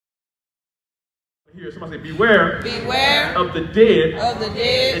Here, somebody say, beware, beware of the dead,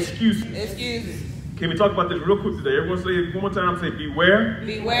 excuses. Can we talk about this real quick today? Everyone say it one more time. Say, beware,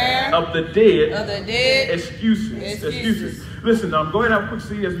 of the dead, excuses. Listen, go ahead and have a quick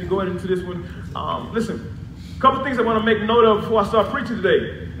seat as we go into this one. Listen, a couple things I want to make note of before I start preaching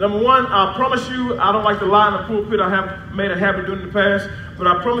today. Number one, I promise you, I don't like to lie in the pulpit. I have made a habit doing it in the past, but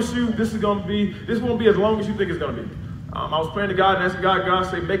I promise you, this won't be as long as you think it's going to be. I was praying to God and asking God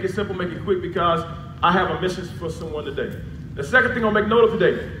say, make it simple, make it quick, because I have a message for someone today. The second thing I'll make note of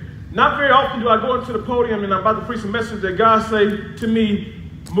today, not very often do I go into the podium and I'm about to preach a message that God say to me,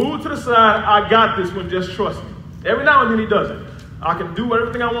 move to the side, I got this one, just trust me. Every now and then he does it. I can do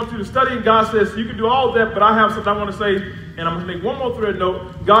everything I want to study, and God says, you can do all that, but I have something I want to say, and I'm going to make one more thread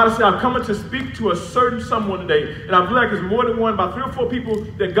note. God has said, I'm coming to speak to a certain someone today, and I feel like there's more than one, about 3 or 4 people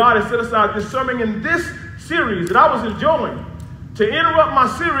that God has set aside this sermon in this series that I was enjoying, to interrupt my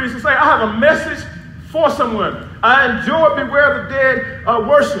series and say, I have a message for someone. I enjoyed Beware of the Dead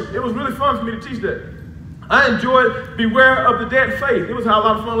worship. It was really fun for me to teach that. I enjoyed Beware of the Dead faith. It was a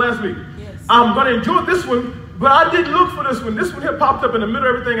lot of fun last week. Yes. I'm going to enjoy this one, but I didn't look for this one. This one here popped up in the middle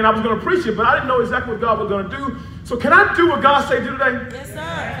of everything, and I was going to preach it, but I didn't know exactly what God was going to do. So can I do what God said do today? Yes, sir.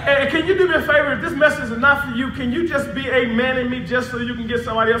 And can you do me a favor? If this message is not for you, can you just be a man in me just so you can get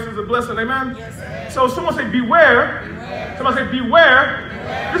somebody else as a blessing? Amen? Yes, sir. So someone say, beware. Somebody say, beware.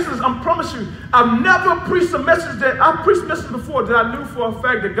 This is, I promise you, I've never preached a message I preached messages before that I knew for a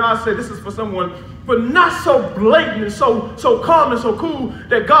fact that God said this is for someone, but not so blatant and so calm and so cool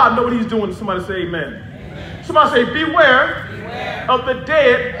that God knows what he's doing. Somebody say amen. Somebody say, beware of the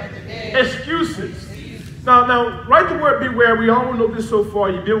dead excuses. Now, write the word beware. We all know this so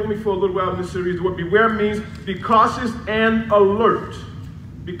far. You've been with me for a little while in this series. The word beware means be cautious and alert.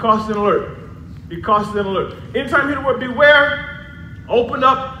 Be cautious and alert. Be cautious and alert. Anytime you hear the word beware, open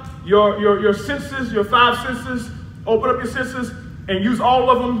up your senses, your 5 senses. Open up your senses and use all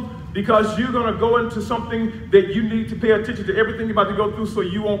of them, because you're going to go into something that you need to pay attention to everything you're about to go through, so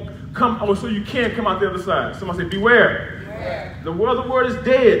you won't come, or so you can come out the other side. Somebody say, beware. The word is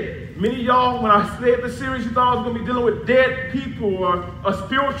dead. Many of y'all, when I said the series, you thought I was going to be dealing with dead people or a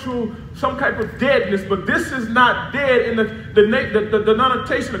spiritual, some type of deadness, but this is not dead in the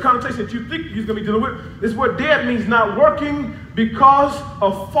connotation that you think you're going to be dealing with. This word dead means not working because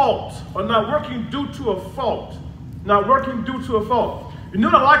of fault, or not working due to a fault. Not working due to a fault. You know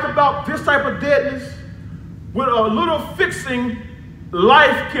what I like about this type of deadness? With a little fixing,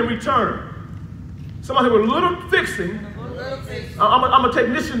 life can return. Somebody with a little fixing. I'm a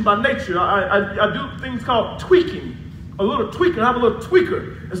technician by nature. I do things called tweaking. A little tweaker. I have a little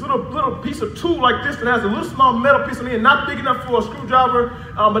tweaker. It's a little piece of tool like this that has a little small metal piece on the end, not big enough for a screwdriver,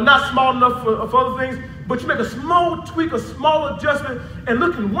 but not small enough for other things. But you make a small tweak, a small adjustment, and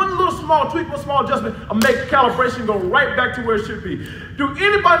look, in one little small tweak, one small adjustment, will make calibration go right back to where it should be. Do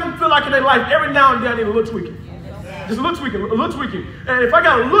anybody feel like in their life every now and then I need a little tweaking? Just a little tweaking. And if I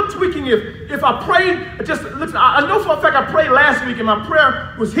got a little tweaking, if I prayed, listen, I know for a fact I prayed last week and my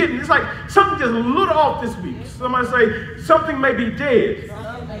prayer was hidden. It's like something just a little off this week. Somebody say, something may be dead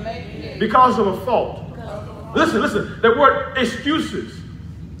because of a fault. Listen, that word excuses.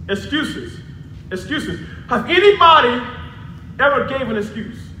 Has anybody ever gave an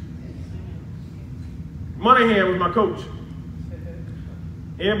excuse? Moneyhan was my coach.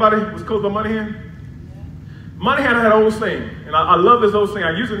 Anybody was coached by Moneyhan? Moneyhan had an old saying, and I love this old saying.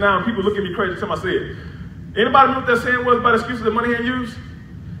 I use it now, and people look at me crazy every time I say it. Anybody know what that saying was about excuses that Moneyhan used?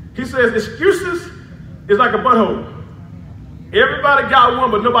 He says, excuses is like a butthole. Everybody got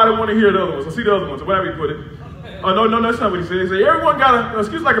one, but nobody want to hear the other ones, or see the other ones, or whatever you put it. Oh, no, that's not what he said. He said, everyone got an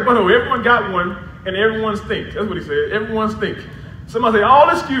excuse like a butthole. Everyone got one, and everyone stinks. That's what he said. Everyone stinks. Somebody say, all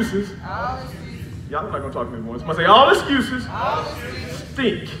excuses. Y'all are not going to talk to me once. Somebody say, all excuses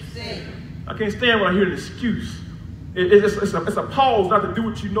stink. I can't stand when I hear an excuse. It's a pause not to do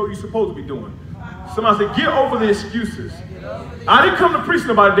what you know you're supposed to be doing. Somebody say, get over the excuses. I didn't come to preach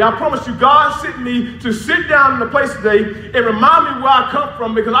about it today. I promise you, God sent me to sit down in the place today and remind me where I come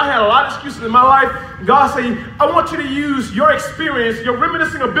from, because I had a lot of excuses in my life. God said, I want you to use your experience, your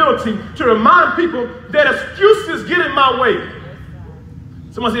reminiscing ability, to remind people that excuses get in my way.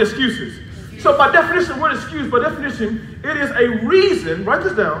 Somebody say excuses. So by definition, the word excuse, by definition, it is a reason, write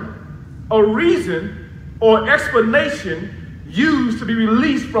this down, a reason or explanation used to be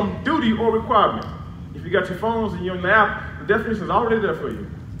released from duty or requirement. If you got your phones and you're in the app, the definition is already there for you.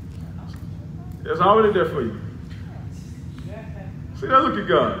 It's already there for you. See, now look at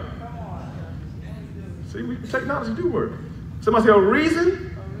God. See, technology do work. Somebody say a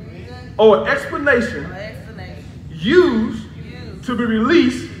reason or explanation used to be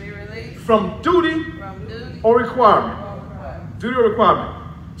released from duty or requirement. Duty or requirement.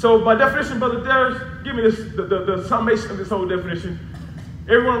 So by definition, Brother Darius, give me this, the summation of this whole definition.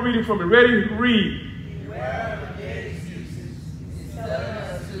 Everyone reading from it. Ready? Read.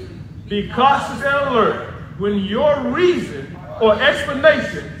 Be cautious and alert when your reason or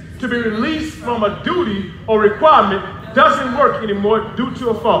explanation to be released from a duty or requirement doesn't work anymore due to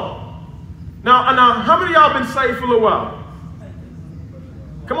a fault. Now, how many of y'all been saved for a little while?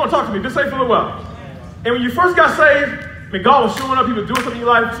 Come on, talk to me. Been saved for a little while. And when you first got saved, God was showing up, he was doing something in your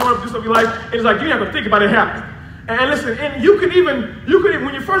life, showing up, doing something in your life, and it's like you didn't have to think about it happening. And listen, and you could even,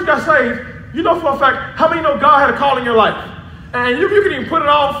 when you first got saved, you know for a fact, how many know God had a call in your life? And you could even put it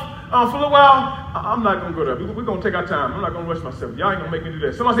off for a little while. I'm not going to go there. We're going to take our time. I'm not going to rush myself. Y'all ain't going to make me do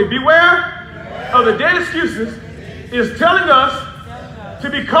that. Somebody say, beware of the dead excuses is telling us to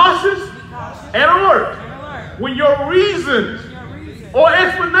be cautious and alert when your reasons or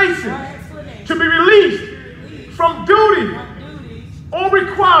explanation to be released from duty or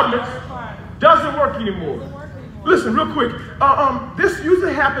requirements doesn't work anymore. Listen, real quick. This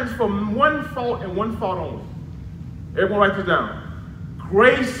usually happens from one fault and one fault only. Everyone write this down.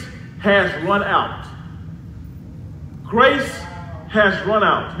 Grace has run out. Grace has run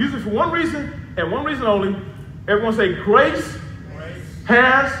out. Usually for one reason and one reason only. Everyone say grace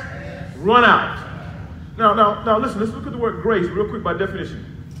has run out. Now listen, let's look at the word grace real quick by definition.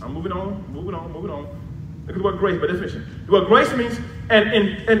 I'm moving on. Look at the word grace by definition. The word grace means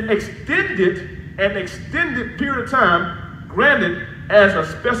an extended period of time granted as a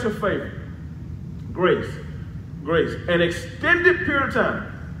special favor. Grace. An extended period of time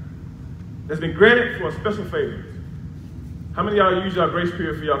that's been granted for a special favor. How many of y'all use your grace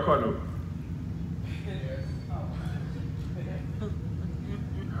period for your car note?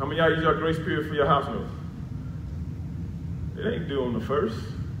 How many of y'all use your grace period for your house note? It ain't due on the 1st.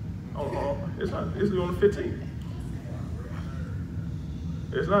 It's due on the 15th.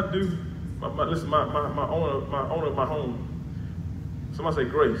 It's not due. Listen, my owner of my home. Somebody say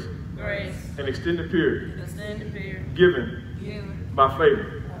grace. Grace. An extended period. Given by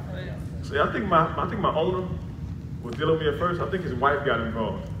favor. See, I think my owner was dealing with me at first. I think his wife got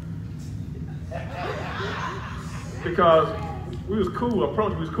involved. Because we was cool. I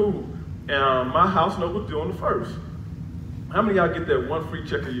promise we was cool. And my house note was due on the 1st. How many of y'all get that one free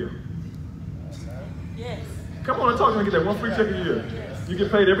check a year? Yes. Come on, I'm talking about get that one free check a year. Yes. You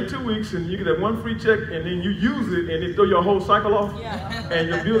get paid every 2 weeks, and you get that one free check, and then you use it, and it throw your whole cycle off. Yeah. And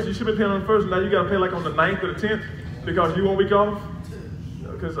your bills you should be paying on the 1st, now you got to pay like on the 9th or the 10th because you 1 week off.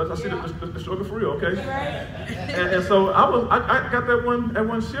 Because I see the struggle for real, okay? And so I got that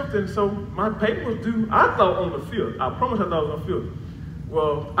one shift, and so my payment was due. I thought on the 5th. I promise I thought it was on the 5th.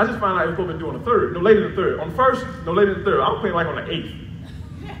 Well, I just found out it was supposed to be due on the 3rd. No later than the 3rd. On the 1st, no later than the 3rd. I was paying like on the 8th.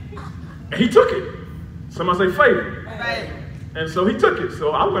 And he took it. Somebody say favor. Right. And so he took it.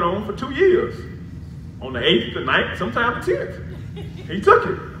 So I went on for 2 years. On the 8th, the 9th, sometime the 10th. He took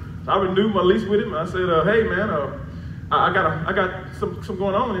it. So I renewed my lease with him. I said, hey man, I got some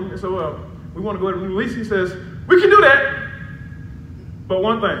going on. And so we want to go ahead and renew the lease. He says, we can do that. But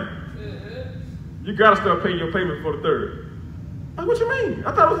one thing, you got to start paying your payment for the 3rd. Like, what you mean?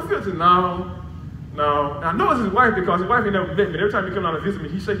 I thought it was the 5th. No. I know it's his wife because his wife ain't never met me. Every time he come down to visit me,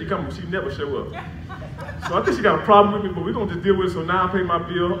 he said she come, but she never show up. So I think she got a problem with me, but we're going to just deal with it. So now I pay my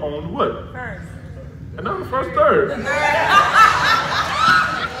bill on what? 1st. And not the 1st, 3rd.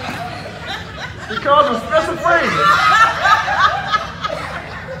 Because of special favor.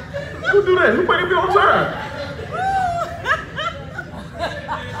 Who do that? Who pay the bill on time?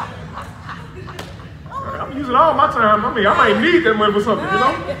 I'm using all my time. I mean, I might need that money for something, you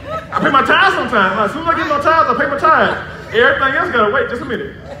know? I pay my tithes sometimes. As soon as I get my tithes, I pay my tithes. Everything else gotta wait just a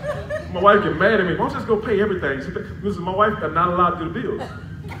minute. My wife get mad at me. Why don't you just go pay everything? Listen, my wife is not allowed to do the bills.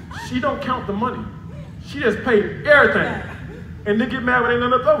 She don't count the money. She just pay everything. And then get mad when ain't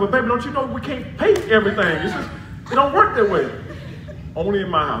nothing left over. Baby, don't you know we can't pay everything? It's just, it don't work that way. Only in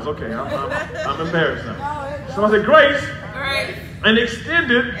my house. Okay, I'm embarrassed now. Somebody say grace. An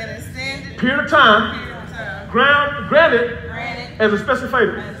extended period of time. Granted as a special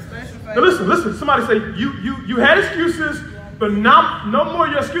favor. Now listen, somebody say, you had excuses, but now no more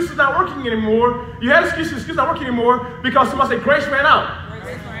your excuses not working anymore. You had excuses not working anymore because somebody said grace ran out.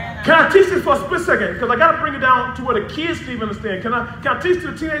 Can I teach this for a split second? Because I got to bring it down to where the kids can even understand. Can I teach to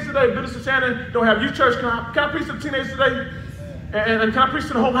the teenagers today? Bishop Shannon don't have youth church. Can I preach to the teenagers today? And can I preach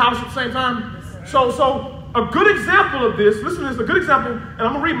to the whole house at the same time? So a good example of this, listen to this, a good example, and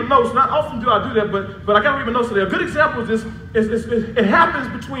I'm going to read my notes. Not often do I do that, but I got to read my notes today. A good example of this is it happens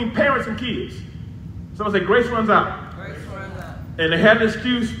between parents and kids. Someone say, grace runs out. And they had an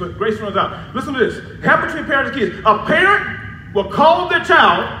excuse, but grace runs out. Listen to this. Happen between parents and kids. A parent will call their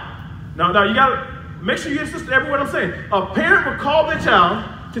child. Now you gotta make sure you insist on every word I'm saying. A parent will call their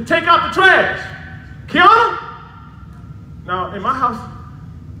child to take out the trash. Kiana? Now, in my house,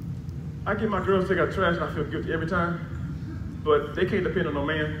 I get my girls to take out the trash and I feel guilty every time. But they can't depend on no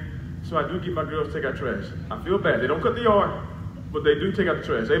man. So I do get my girls to take out trash. I feel bad. They don't cut the yard, but they do take out the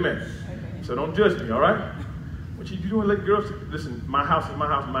trash. Amen. So don't judge me, all right? What you doing, let girls, listen, my house is my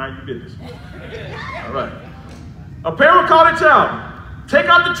house, mind your business. All right. A parent will call their child, take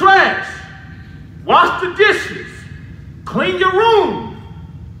out the trash, wash the dishes, clean your room.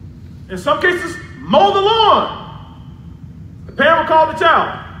 In some cases, mow the lawn. The parent will call the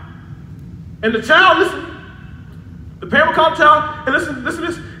child. And the child, listen, the parent will call the child, and listen to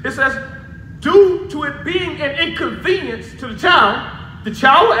this. It says, due to it being an inconvenience to the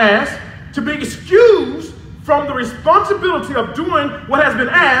child will ask to be excused from the responsibility of doing what has been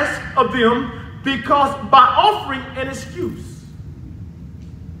asked of them, because by offering an excuse,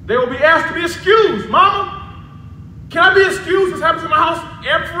 they will be asked to be excused. Mama, can I be excused? This happens in my house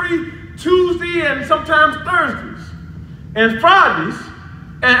every Tuesday and sometimes Thursdays and Fridays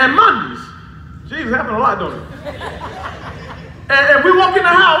and Mondays. Jeez, it happens a lot, don't it? and we walk in the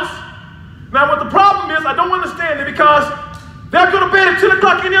house. Now, what the problem is, I don't understand it, because they'll go to bed at 10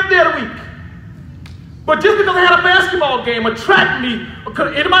 o'clock any other day of the week. But just because I had a basketball game, a track meet, or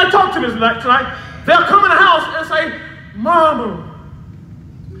could anybody talk to me tonight, they'll come in the house and say, Mama,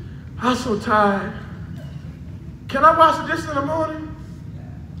 I'm so tired. Can I wash the dishes in the morning?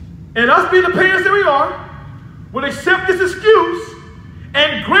 And us being the parents that we are, will accept this excuse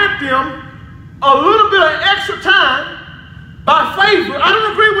and grant them a little bit of extra time by favor. I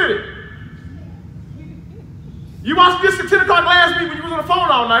don't agree with it. You watched this at 10 o'clock last week when you was on the phone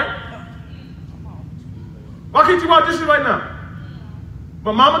all night. Why can't you watch this right now?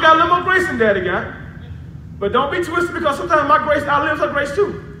 But mama got a little more grace than daddy got. But don't be twisted, because sometimes my grace outlives her grace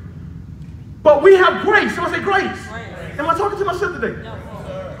too. But we have grace. Someone say grace. Am I talking to myself today? No.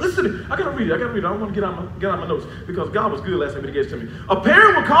 Listen to me. I gotta read it. I don't want to get out my notes, because God was good last time when he gave it to me. A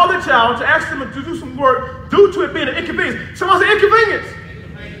parent will call their child to ask them to do some work due to it being an inconvenience. Someone say inconvenience.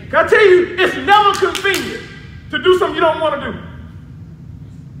 Can I tell you, it's never convenient to do something you don't want to do.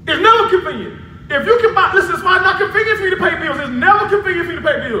 It's never convenient. If you can buy, listen, it's why it's not convenient for you to pay bills. It's never convenient for you to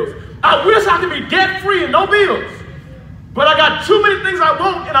pay bills. I wish I could be debt-free and no bills. But I got too many things I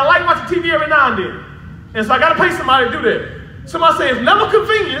want, and I like watching TV every now and then. And so I got to pay somebody to do that. Somebody say it's never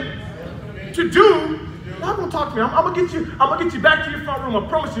convenient to do. Y'all gonna talk to me. I'm gonna get you back to your front room, I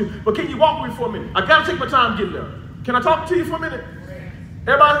promise you. But can you walk with me for a minute? I gotta take my time getting there. Can I talk to you for a minute?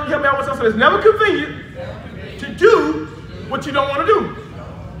 Everybody help me out with something. It's never convenient to do what you don't want to do.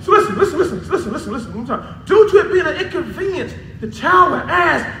 So listen. One time. Due to it being an inconvenience, the child will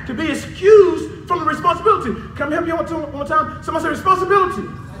ask to be excused from the responsibility. Can I help you one more time? Somebody say responsibility.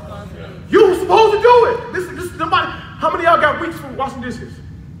 You were supposed to do it. This is somebody. How many of y'all got weeks for washing dishes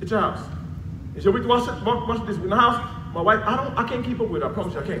at your house? Is your week to wash dishes in the house? My wife, I can't keep up with it. I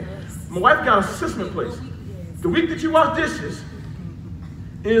promise you I can't. My wife got a system in place. The week that you wash dishes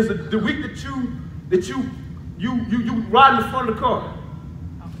is the week that you ride in the front of the car.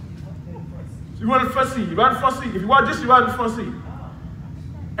 You run in the front seat. You ride in the front seat. If you wash dishes, you ride in the front seat.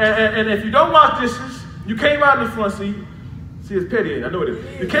 And if you don't wash dishes, you can't ride in the front seat. See, it's petty, ain't it? I know it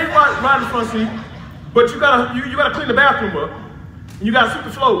is. You can't ride in the front seat, but you gotta clean the bathroom up, and you gotta sweep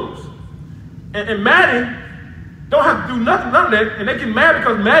the floors. And Maddie don't have to do none of that, and they get mad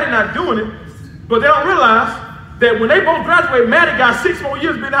because Maddie not doing it, but they don't realize that when they both graduate, Maddie got 6 more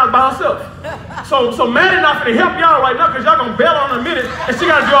years being out by herself. So Maddie not gonna help y'all right now, because y'all gonna bail on her in a minute, and she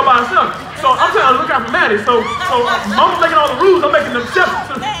gotta do it by herself. So I'm trying to look out for Maddie. So Mama's making all the rules, I'm making them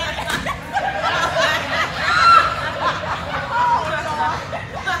exceptions.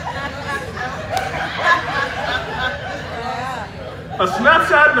 A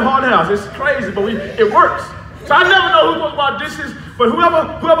snapshot in the haunted house. It's crazy, but it works. So I never know who's supposed to wash dishes, but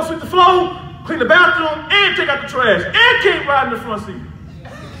whoever sweep the floor, clean the bathroom, and take out the trash, and can't ride in the front seat.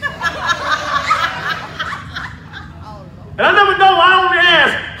 And I never know. I only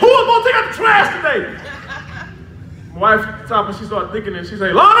ask, who is going to take out the trash today? My wife stopped and she started thinking, and she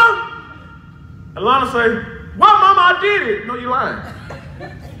say, Lana? And Lana say, well, Mama, I did it. No, you're lying.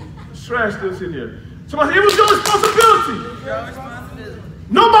 The trash still sitting here. Somebody say, it was your responsibility. Your responsibility.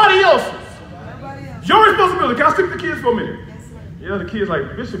 Nobody else's. Your responsibility. Can I speak to the kids for a minute? Yeah, the kids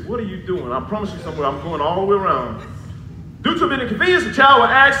like, Bishop, what are you doing? I promise you somewhere, I'm going all the way around. Due to an inconvenience, the child will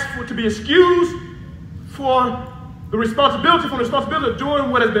ask to be excused from the responsibility of doing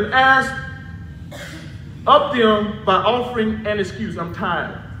what has been asked of them by offering an excuse. I'm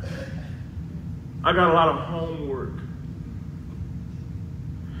tired. I got a lot of homework.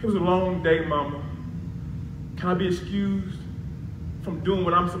 It was a long day, Mama. Can I be excused from doing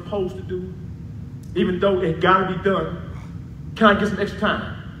what I'm supposed to do, even though it gotta be done? Can I get some extra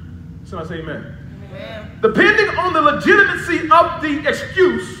time? Somebody say amen. Amen. Depending on the legitimacy of the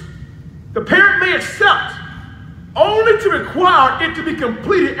excuse, the parent may accept only to require it to be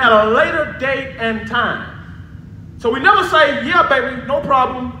completed at a later date and time. So we never say, yeah, baby, no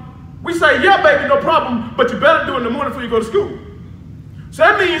problem. We say, yeah, baby, no problem, but you better do it in the morning before you go to school. So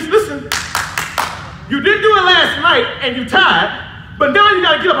that means, listen, you didn't do it last night and you're tired, but now you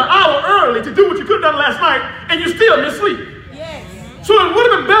got to get up an hour early to do what you could have done last night, and you still missleep. Yes. So it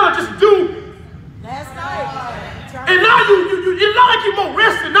would have been better just to do last night. And now it's not like you're more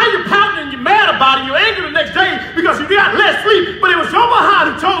rested. Now you're pouting and you're mad about it. You're angry the next day because you got less sleep. But it was your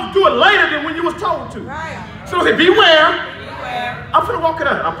behind who chose to do it later than when you was told to. Right. So I say, beware. I'm going to walk it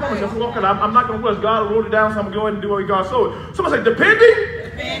out. I promise you, I'm going to walk it out. I'm not going to rush. God wrote it down, so I'm going to go ahead and do what God showed it. Somebody say,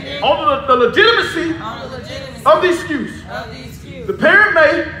 depending on the legitimacy of the excuse, the parent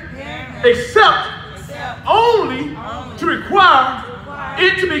may accept only to require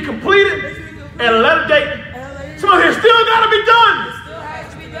it to be completed at a later date. Somebody say, still got to be done. It still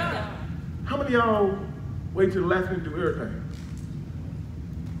has to be done. How many of y'all wait till the last minute to do everything?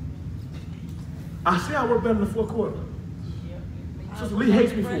 I say I work better in the fourth quarter. Sister Lee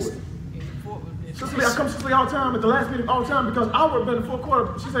hates me for it. Sister Lee, I come to Sister Lee all the time at the last minute all the time because I work better in the fourth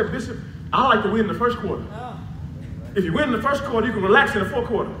quarter. She said, Bishop, I like to win in the first quarter. If you win in the first quarter, you can relax in the fourth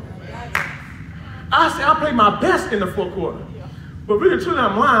quarter. I say I play my best in the fourth quarter. But really, truly,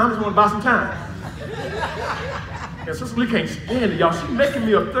 I'm lying. I just want to buy some time. And Sister Lee can't stand it, y'all. She's making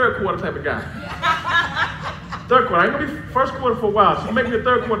me a third quarter type of guy. Third quarter. I ain't going to be first quarter for a while. She's making me a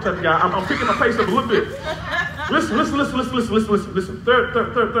third quarter type of guy. I'm picking my pace up a little bit. Listen. Third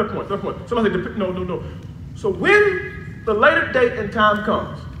point. Somebody say, no. So when the later date and time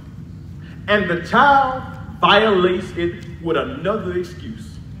comes, and the child violates it with another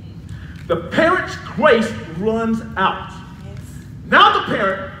excuse, the parent's grace runs out. Now the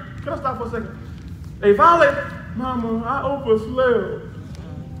parent, can I stop for a second? They violate, Mama, I overslept.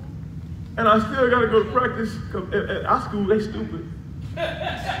 And I still got to go to practice, because at our school, they stupid.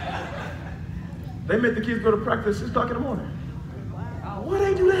 They make the kids go to practice 6 o'clock in the morning. Why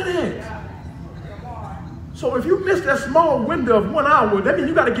they do that at? So if you miss that small window of 1 hour, that means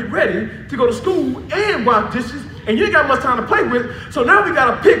you got to get ready to go to school and wash dishes, and you ain't got much time to play with. So now we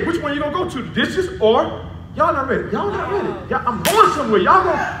got to pick which one you're going to go to, the dishes or y'all not ready. Y'all not ready. I'm going somewhere.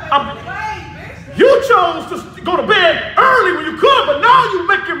 You chose to go to bed early when you could, but now you're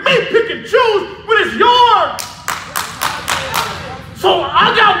making me pick and choose when it's yours. So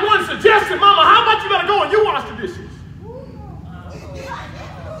I got one suggestion, Mama. How about you gotta go and you wash the dishes?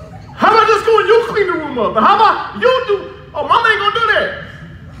 How about just go and you clean the room up? And how about you do? Oh, Mama ain't gonna do that.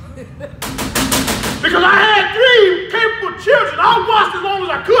 Because I had 3 capable children. I watched as long as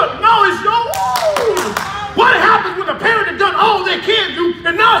I could. Now it's yours. What happens when the parent has done all they can do,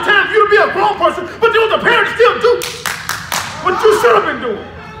 and now it's time for you to be a grown person, but then the parents still do what you should have been doing?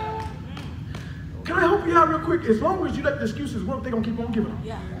 Can I help you out real quick? As long as you let the excuses work, they're going to keep on giving them.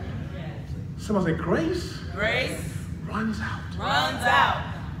 Yeah. Somebody say, grace runs out. Runs out.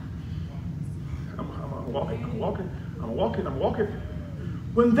 I'm walking.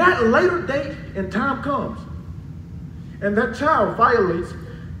 When that later date and time comes, and that child violates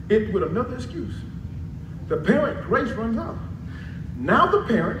it with another excuse, the parent grace runs out. Now the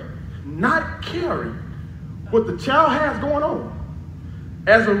parent, not caring what the child has going on,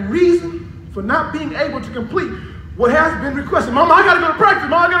 as a reason for not being able to complete what has been requested. Mama, I got to go to practice.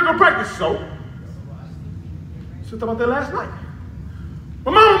 Mama, I got to go to practice. So, talked about that last night.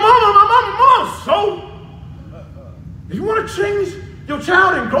 But Mama, so, if you want to change your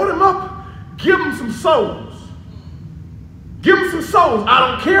child and grow them up, give them some souls. Give them some souls. I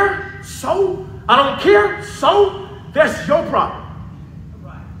don't care. So, I don't care, so that's your problem.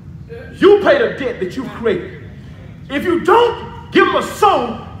 You pay the debt that you've created. If you don't give them a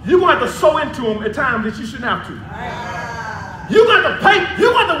soul, you're going to have to sow into them at times that you shouldn't have to. You're going to have to pay,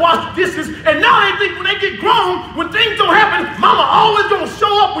 you're going to have to wash the dishes, and now they think when they get grown, when things don't happen, Mama always going to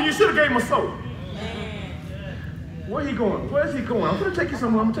show up when you should have gave them a soul. Where he going? Where is he going? I'm going to take you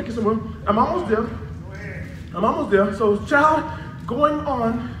somewhere. I'm almost there. So child, going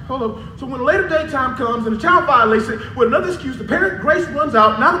on, hold up. So when the later day time comes and the child violates it with another excuse, the parent grace runs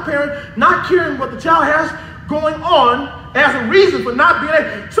out. Now the parent not caring what the child has going on as a reason for not being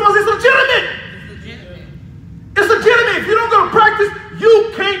able. Someone says it's legitimate. It's legitimate. If you don't go to practice,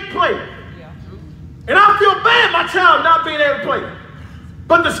 you can't play. And I feel bad my child not being able to play.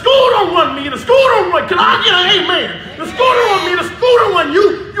 But the school don't run me, the school don't run. Can I get an amen? The school don't run me, the school don't run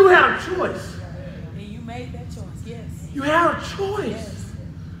you. You had a choice. And you made that choice, yes. You had a choice. Yes.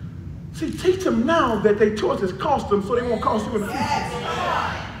 See, teach them now that their choices cost them so they won't cost you in the future.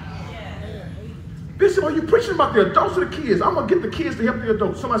 Bishop, are you preaching about the adults or the kids? I'm going to get the kids to help the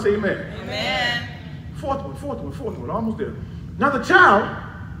adults. Somebody say amen. Amen. Fourth one, almost there. Now the child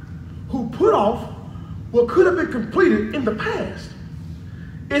who put off what could have been completed in the past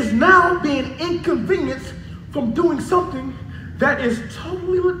is now being inconvenienced from doing something that is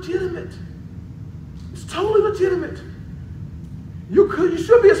totally legitimate. It's totally legitimate. You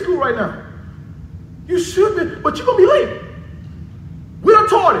should be at school right now. You should be, but you're going to be late. We done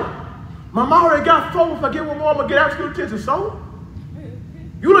taught it. My mom already got 4. If I get one more, I'm going to get after school detention. So,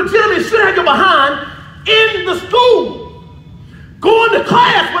 you legitimately should have your behind in the school. Going to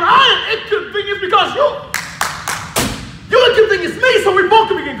class when I am inconvenienced because you inconvenience me, so we both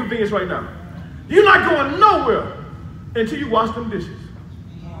can be inconvenienced right now. You're not going nowhere until you wash them dishes.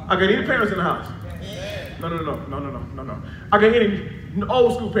 I got any parents in the house? No. I got any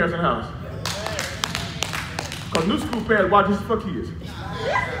old school parents in the house? Because new school parents watch dishes for kids.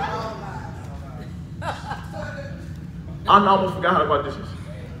 I almost forgot how to wash dishes.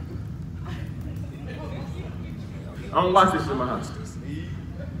 I don't wash dishes in my house.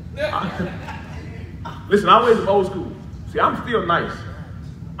 Listen, I always old school. See, I'm still nice.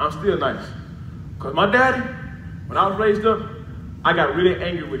 Because my daddy, when I was raised up, I got really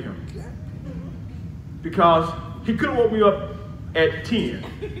angry with him. Because he could have woke me up at 10.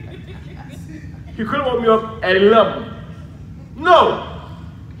 He could have woke me up at 11. No,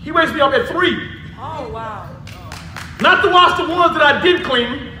 he wakes me up at 3. Oh, wow. Not to wash the ones that I did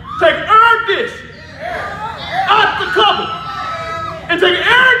clean. Take every dish out the cupboard. And take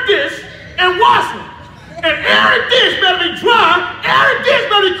every dish and wash them. And every dish better be dry, every dish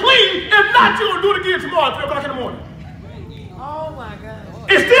better be clean. If not, you're going to do it again tomorrow at 3 o'clock in the morning. Oh, my God.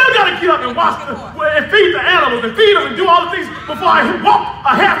 And still got to get up and wash them, and feed the animals, and feed them, and do all the things before I walk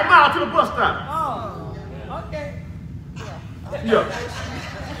a half a mile to the bus stop. Oh, okay. Yeah.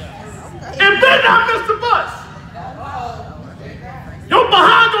 And then I miss the bus. Your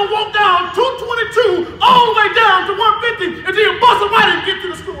behind gonna walk down 222 all the way down to 150 until you bust a right and get to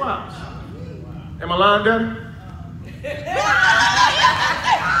the schoolhouse. Am I lying, Daddy?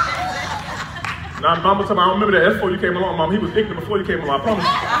 Now, Mama told me, I don't remember that. That's before you came along, Mom. He was ignorant before you came along, I promise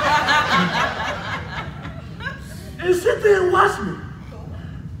you. And sit there and watch me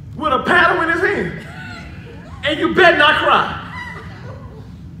with a paddle in his hand. And you better not cry.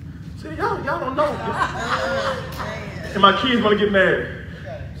 See, y'all don't know. And my kids want to get mad.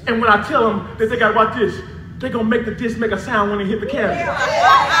 And when I tell them that they got to watch this, they're going to make the disc make a sound when they hit the cabinet.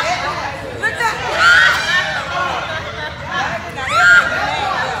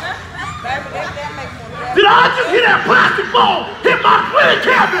 Did I just hear that plastic ball hit my clear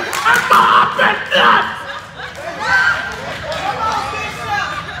cabinet and my been nuts?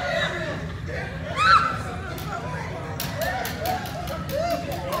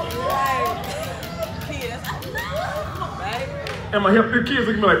 And my the kids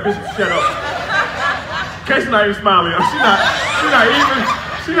look at me like, Bishop, shut up. Casey's not even smiling.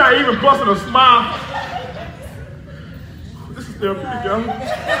 She's not even busting a smile. This is therapeutic, y'all.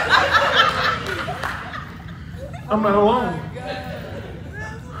 I'm not alone.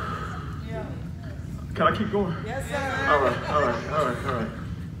 Can I keep going? Yes, sir. All right.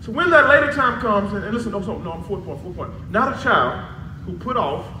 So when that later time comes, and listen, I'm fourth point. Now the child who put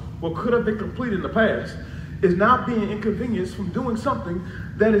off what could have been completed in the past is now being inconvenienced from doing something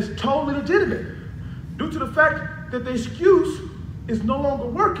that is totally legitimate due to the fact that the excuse is no longer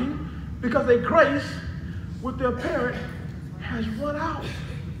working because their grace with their parent has run out.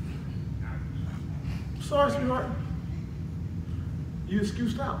 Sorry, sweetheart. You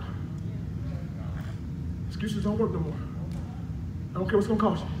excused out. Excuses don't work no more. I don't care what's gonna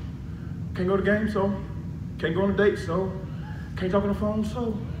cost you. Can't go to games, so. Can't go on a date, so. Can't talk on the phone,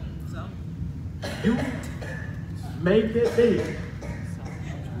 so. You made that bed.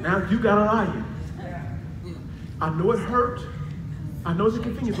 Now you gotta lie. I know it hurt. I know it's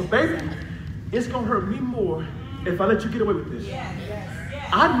inconvenient, but baby, it's gonna hurt me more if I let you get away with this.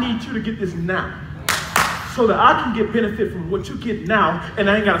 I need you to get this now, so that I can get benefit from what you get now, and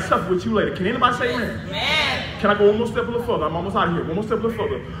I ain't gotta suffer with you later. Can anybody say amen? Can I go one more step a little further? I'm almost out of here. One more step a little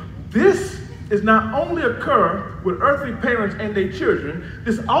further. This is not only occur with earthly parents and their children,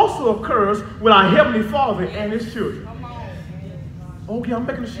 this also occurs with our Heavenly Father and His children. Okay, I'm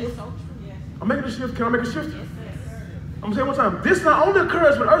making a shift. I'm making a shift. Can I make a shift? I'm going to say it one time. This not only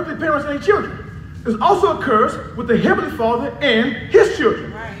occurs with earthly parents and their children. It also occurs with the Heavenly Father and his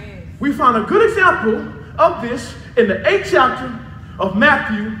children. Right. We find a good example of this in the 8th chapter of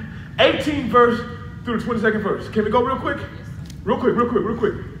Matthew, 18 verse through the 22nd verse. Can we go real quick? Real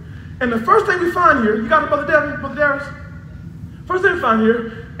quick. And the first thing we find here, you got it, Brother Darius? First thing we find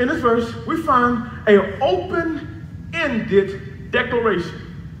here in this verse, we find an open-ended declaration.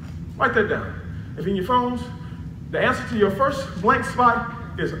 Write that down. If in your phones, the answer to your first blank spot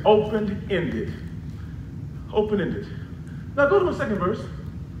is open-ended. Open-ended. Now go to the second verse.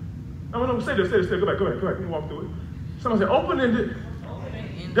 No, say this. Go back. Let me walk through it. Someone say open-ended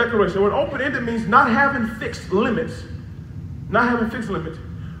declaration. The word open-ended means not having fixed limits.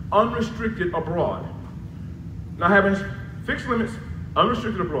 Unrestricted or broad. Not having fixed limits,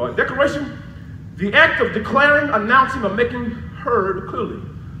 unrestricted or broad. Declaration, the act of declaring, announcing, or making heard clearly.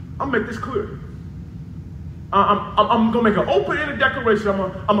 I'll make this clear. I'm going to make an open-ended declaration. I'm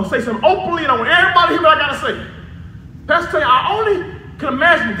going to say something openly, and I want everybody to hear what I got to say. Pastor, I only can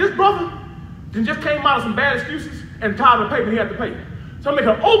imagine this brother just came out of some bad excuses and tired of the payment he had to pay. So I'm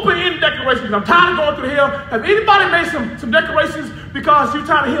making an open-ended declaration because I'm tired of going through hell. Have anybody made some declarations because you're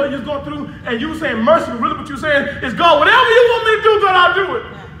tired of hell you're going through and you saying mercy, but really what you're saying is, God, whatever you want me to do, God, I'll do it.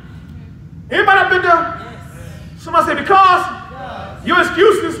 Anybody have been there? Yes. Somebody say, because your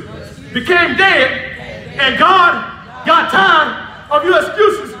excuses became dead and God got tired of your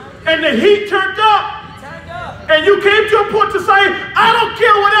excuses and the heat turned up. And you came to a point to say, I don't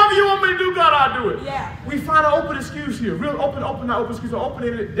care, whatever you want me to do, God, I'll do it. Yeah. We find an open excuse here. Real open, not open excuse, an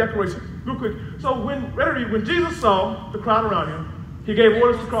open-ended declaration. Real quick. So when Jesus saw the crowd around him, he gave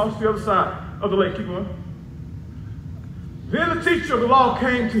orders to cross the other side of the lake. Keep going. Then the teacher of the law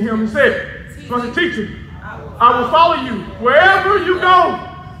came to him and said, teacher, I will follow you wherever you go.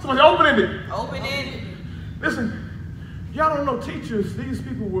 Somebody open-ended. Open-ended. Listen. Y'all don't know teachers. These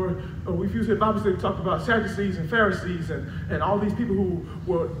people were, if you said Bible study, we talked about Sadducees and Pharisees and all these people who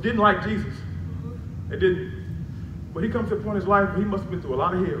didn't like Jesus. They didn't. But he comes to a point in his life where he must have been through a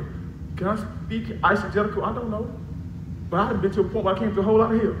lot of hell. Can I speak eisegetical? I don't know. But I've been to a point where I came through a whole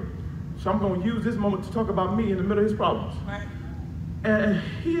lot of hell. So I'm going to use this moment to talk about me in the middle of his problems. Right. And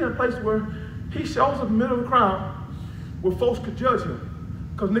he in a place where he shows up in the middle of the crowd where folks could judge him.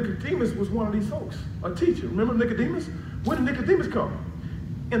 Because Nicodemus was one of these folks, a teacher. Remember Nicodemus? When did Nicodemus come?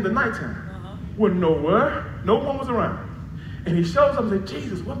 In the nighttime, when no one was around. And he shows up and says,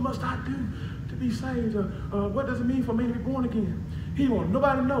 Jesus, what must I do to be saved? What does it mean for me to be born again? He didn't want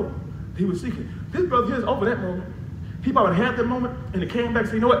nobody to know he was seeking. This brother here is over that moment. He probably had that moment and he came back and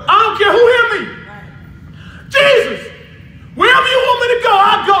said, you know what? I don't care who hear me. Right. Jesus, wherever you want me to go,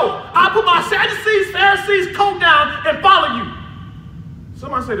 I'll go. I'll put my Sadducees, Pharisees coat down and follow you.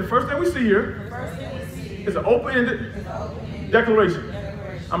 Somebody say the first thing we see here is an open-ended declaration.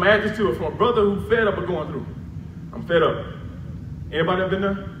 I'm going to add this to it from a brother who's fed up of going through. I'm fed up. Anybody ever been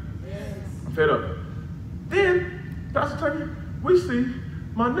there? Yes. I'm fed up. Then, Pastor Tanya, we see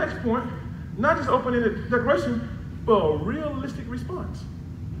my next point, not just open-ended declaration, but a realistic response.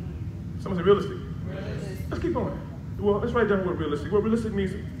 Someone say realistic. Let's keep going. Well, let's write down the word realistic. What realistic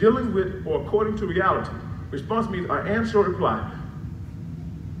means dealing with or according to reality. Response means an answer or reply.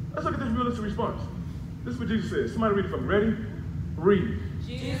 Let's look at this realistic response. This is what Jesus says. Somebody read it from me. Ready? Read.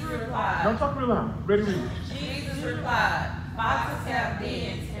 Jesus replied. Don't talk real loud. Ready? Read. Jesus replied, foxes have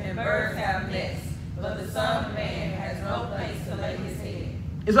dens and birds have nests, but the Son of Man has no place to lay his head.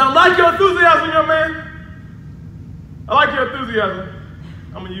 Is I like your enthusiasm, young man. I like your enthusiasm.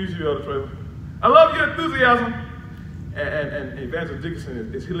 I'm going to use you, Elder Trevor. I love your enthusiasm. And Evangelist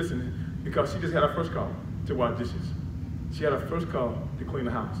Dickinson is listening because she just had her first call to wash dishes. She had her first call to clean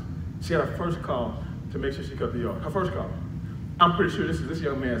the house. She had her first call to make sure she cut the yard. Her first call. I'm pretty sure this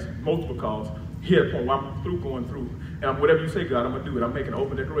young man's multiple calls. He had a point where I'm going through. And whatever you say, God, I'm going to do it. I'm making an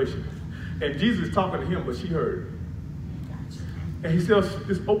open declaration. And Jesus is talking to him, but she heard. And he says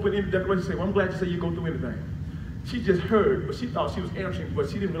this open-ended declaration, saying, well, I'm glad you say you go through anything. She just heard, but she thought she was answering, but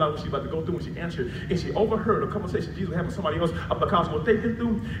she didn't realize what she was about to go through when she answered. And she overheard a conversation Jesus was having with somebody else because what they've been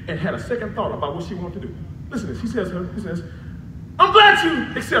through and had a second thought about what she wanted to do. Listen to this. He says, I'm glad you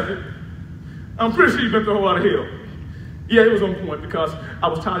accepted. I'm pretty sure you've been through a whole lot of hell. Yeah, it was on point because I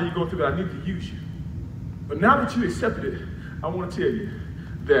was tired of you going through that. I needed to use you. But now that you accepted it, I want to tell you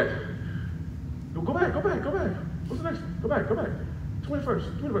that, go back. What's the next one? Go back.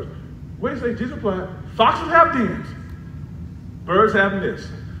 21st. What did he say? Jesus replied, foxes have dens, birds have nests.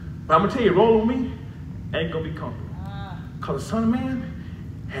 But I'm going to tell you, roll on me, ain't going to be comfortable. Because the Son of Man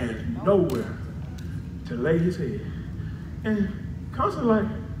has nowhere to lay his head. And constantly like,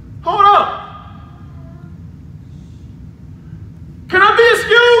 hold up. Can I be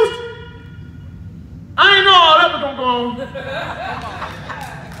excused?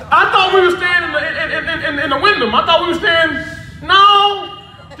 I thought we were staying in the Wyndham. I thought we were staying, no.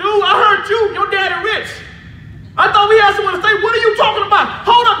 Dude, I heard your daddy rich. I thought we had someone to say, what are you talking about?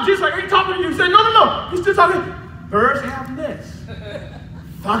 Hold up, Jesus, like, are you talking to you? He said, no. He's still talking. Birds have nests.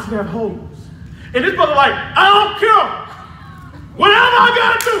 Foxes have holes. And this brother like, I don't care. Whatever I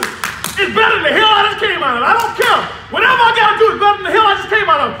got to do is better than the hell I just came out of. I don't care. Whatever I got to do is better than the hell I just came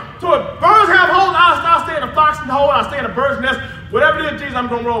out of. So if birds have holes, I'll stay in a fox's hole. I'll stay in a bird's nest. Whatever it is, Jesus, I'm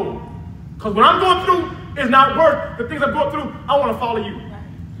going to roll. Because what I'm going through is not worth the things I'm going through. I want to follow you.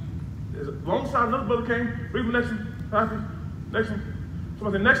 Alongside another brother came. Read the next one. Next one.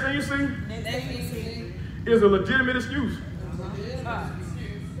 Somebody said, next thing you see is a legitimate excuse.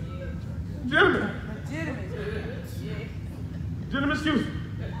 Legitimate excuse.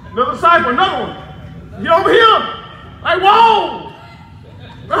 Another disciple, another one. He over here. Like, whoa.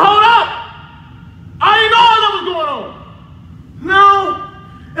 Hold up. I didn't know that was going on. No.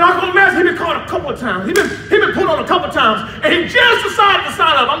 And I can imagine he been caught a couple of times. He been put on a couple of times. And he just decided to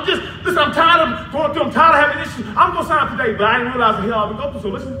sign up. I'm tired of going through, I'm tired of having issues. I'm going to sign up today, but I didn't realize the hell I've been going through. So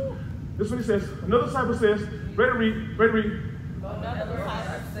listen, this is what he says. Another disciple says, ready to read. Another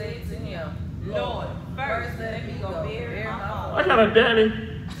disciple said to him, Lord, first let me go bury my father. I got a daddy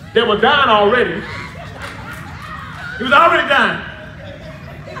that was dying already. He was already dying.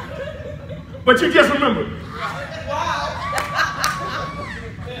 But you just remembered.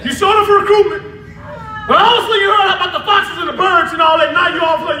 You showed up for recruitment. But obviously you heard about the foxes and the birds and all that. Now you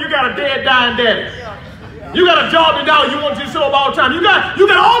all of a sudden you got a dead, dying daddy. You got a job now you want to show up all the time. You got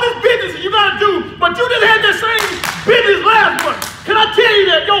all this business that you got to do, but you just had that same business last month. Can I tell you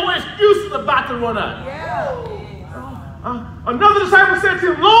that your excuse is about to run out? Another disciple said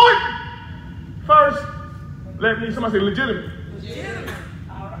to him, Lord, first, let me, somebody say legitimate.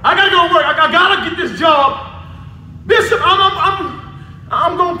 I got to go to work. I got to get this job. Bishop,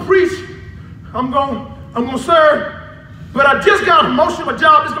 I'm going to preach. I'm going to serve. But I just got a promotion. My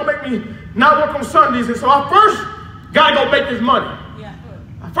job is going to make me not work on Sundays. And so I first got to go make this money.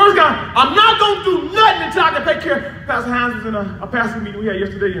 I'm not going to do nothing until I can take care. Pastor Hines was in a pastor meeting we had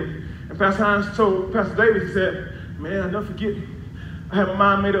yesterday. And Pastor Hines told Pastor Davis, he said, man, I'll never forget. I had my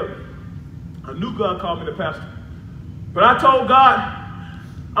mind made up. I knew God called me to pastor. But I told God,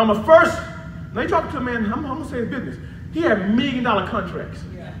 I'm a first. Now you talking to a man, I'm going to say his business. He had $1 million contracts.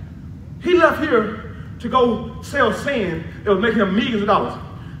 He left here to go sell sand that was making him millions of dollars.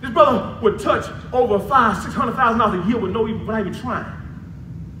 This brother would touch over $500,000-$600,000 a year without even trying.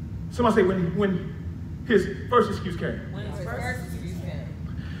 Somebody say when his first excuse came.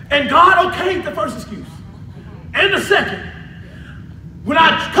 And God okayed the first excuse. And the second. When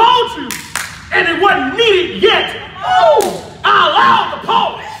I called you and it wasn't needed yet, I allowed the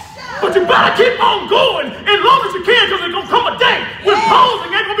pause. But you better keep on going as long as you can, because there's going to come a day when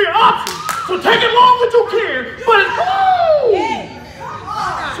pausing ain't going to be an option. So take it long as you can, but it's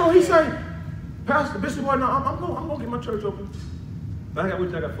So he said, Pastor, Bishop, boy, no, I'm going to get my church open. But I got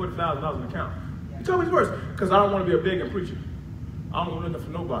 $40,000 in the account. He told me his words, because I don't want to be a begging preacher. I don't want nothing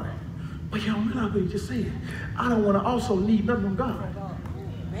for nobody. But you don't realize what he just said. I don't want to also need nothing from God.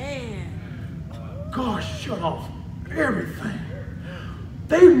 Man. God shut off everything.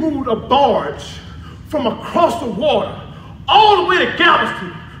 They moved a barge from across the water all the way to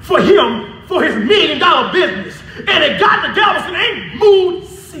Galveston for him, for his $1 million business. And it got to Galveston, ain't moved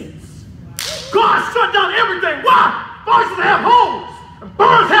since. God shut down everything. Why? Foxes have holes and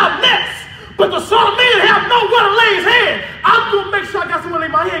birds have nests. But the Son of Man have nowhere to lay his head. I'm going to make sure I got somewhere to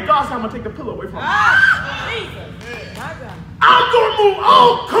lay my head. God said, I'm going to take the pillow away from him. I'm going to move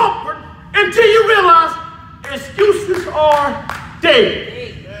all comfort until you realize excuses are dead.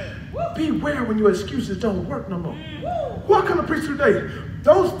 Beware when your excuses don't work no more. What can I preach today?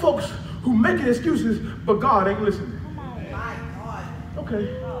 Those folks who making excuses, but God ain't listening.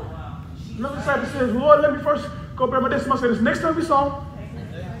 Okay. Another disciple says, Lord, let me first go bury my dead. Somebody said, this next time we saw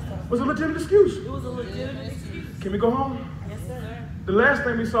was a legitimate excuse. It was a legitimate excuse. Can we go home? Yes, sir. The last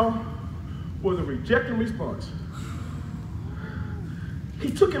thing we saw was a rejecting response. He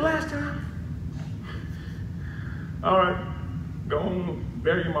took it last time. All right, go home,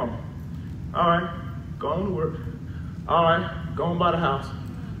 bury your mama. All right, go on to work. All right, go on by the house.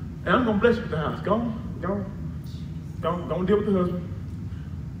 And I'm going to bless you with the house. Go on, deal with the husband.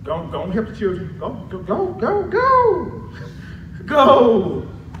 Go on, help the children. Go.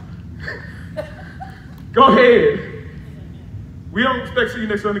 Go ahead. We don't expect to see you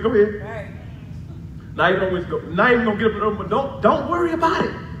next Sunday. Go ahead. Right. Now you don't go. Now you gonna get up, but don't worry about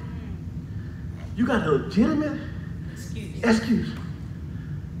it. You got a legitimate excuse.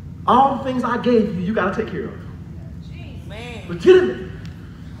 All the things I gave you, you got to take care of. Legitimate.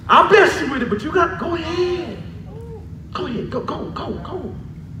 I'll bless you with it, but you got, go ahead. Go ahead, go.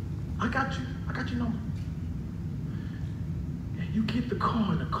 I got your number. And you get the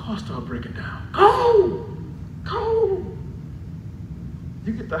car and the car starts breaking down. Go.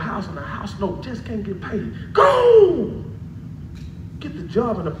 You get the house and the house note just can't get paid. Go. Get the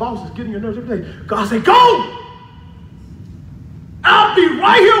job and the boss is getting your nerves every day. God say, go. I'll be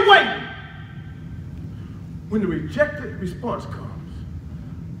right here waiting. When the rejected response comes.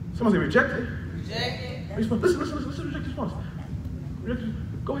 Somebody say rejected? Rejected. Response. Listen, rejected response.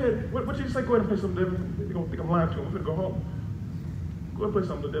 Go ahead. What did you say? Go ahead and play something, Devin. They're going to think I'm lying to them. I'm going to go home. Go ahead and play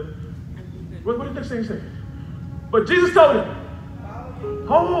something, Devin. What did they say? But Jesus told him.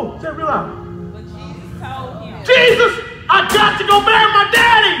 Hold, say it real loud. But Jesus told him. Jesus, I got to go marry my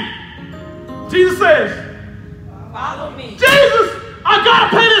daddy. Jesus says. Follow me. Jesus, I got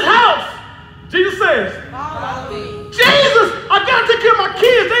to pay this house. Jesus says. Follow me. Jesus, I got to take care of my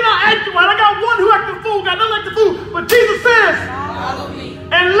kids. They're not acting right. I got one who acting the fool, got none like the fool. But Jesus says. Follow me.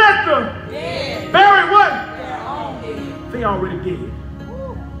 And let the dead bury what? Their own dead. They already dead.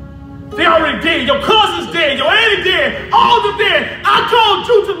 They already dead. Your cousin's dead. Your auntie dead. All of them dead. I called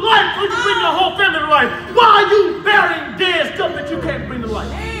you to life so you can bring your whole family to life. Why are you burying dead stuff that you can't bring to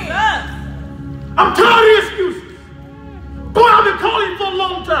life? I'm tired of your excuses. Boy, I've been calling you for a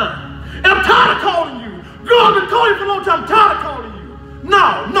long time. And I'm tired of calling you. Girl, I've been calling you for a long time. I'm tired of calling you.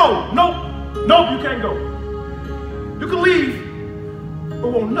 No, you can't go. You can leave, but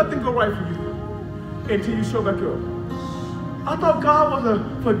won't nothing go right for you until you show back up. I thought God was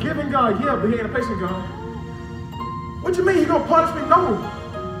a forgiving God. Yeah, but he ain't a patient God. What you mean he gonna punish me? No.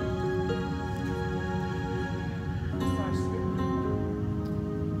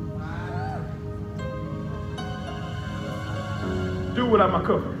 Do without my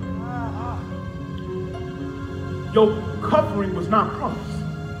covering. Your covering was not promised.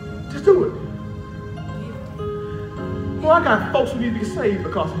 Just do it. Well, I got folks who need to be saved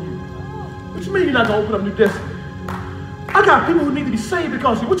because of you. What you mean you're not gonna open up new destiny? I got people who need to be saved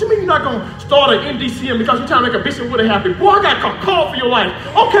because of you. What you mean you're not going to start an MDCM because you're trying to make a Bishop Woodard happy? Boy, I got a call for your life.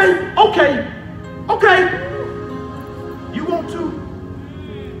 Okay. You want to?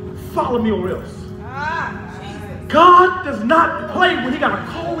 Follow me or else. God does not play when he got a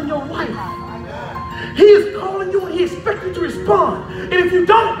call in your life. He is calling you and he expects you to respond. And if you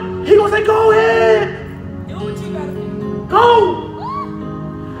don't, he going to say, go ahead. Do what you got to do. Go.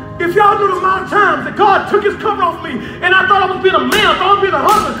 If y'all knew the amount of times that God took his cover off me and I thought I was being a man, I thought I was being a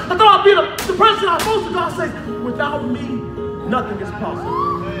husband, I thought I was being the person I was supposed to, God says, without me, nothing is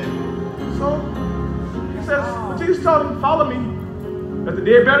possible. So, he says, when Jesus told him, follow me, let the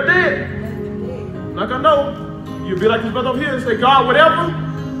dead bury the dead. Like I know, you'll be like this brother over here and say, God, whatever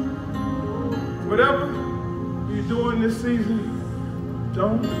you're doing this season,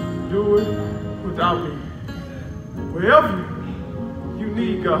 don't do it without me. Wherever you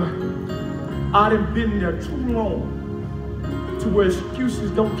need, God. I done been there too long to where excuses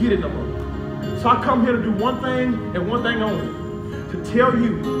don't get it no more. So I come here to do one thing and one thing only. To tell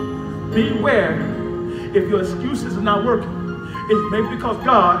you, beware if your excuses are not working. It's maybe because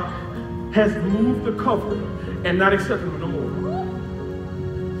God has moved the cover and not accepting them no more.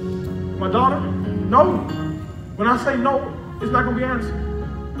 My daughter, no. When I say no, it's not going to be answered.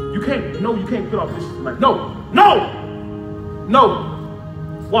 You can't put off this tonight. No.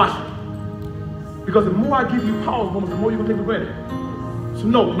 Watch it. Because the more I give you pause moments, the more you're going to take for granted. So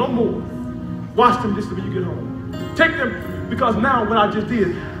no more. Watch them just until you get home. Take them, because now what I just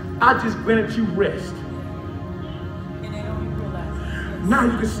did, I just granted you rest. And they don't even realize it. Now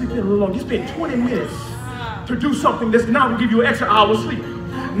you can sleep in a little longer. You spend 20 minutes to do something that's now going to give you an extra hour of sleep.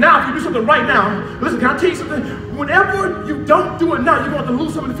 Now if you do something right now, listen, can I tell you something? Whenever you don't do it now, you're going to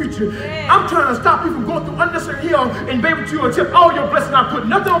lose some in the future. I'm trying to stop you from going through unnecessary hell and be able to accept all your blessings. I put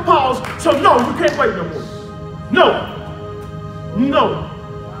nothing on pause, so no, you can't wait no more. No.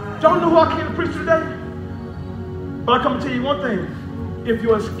 Don't know who I came to preach today? But I come to tell you one thing. If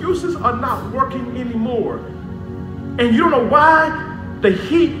your excuses are not working anymore, and you don't know why, the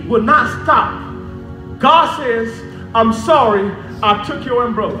heat will not stop. God says, I'm sorry, I took your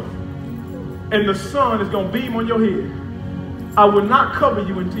umbrella, and the sun is going to beam on your head. I will not cover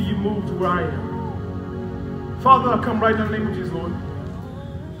you until you move to where I am. Father, I come right now in the name of Jesus, Lord.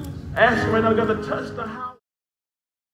 Ask you right now, God, to touch the house.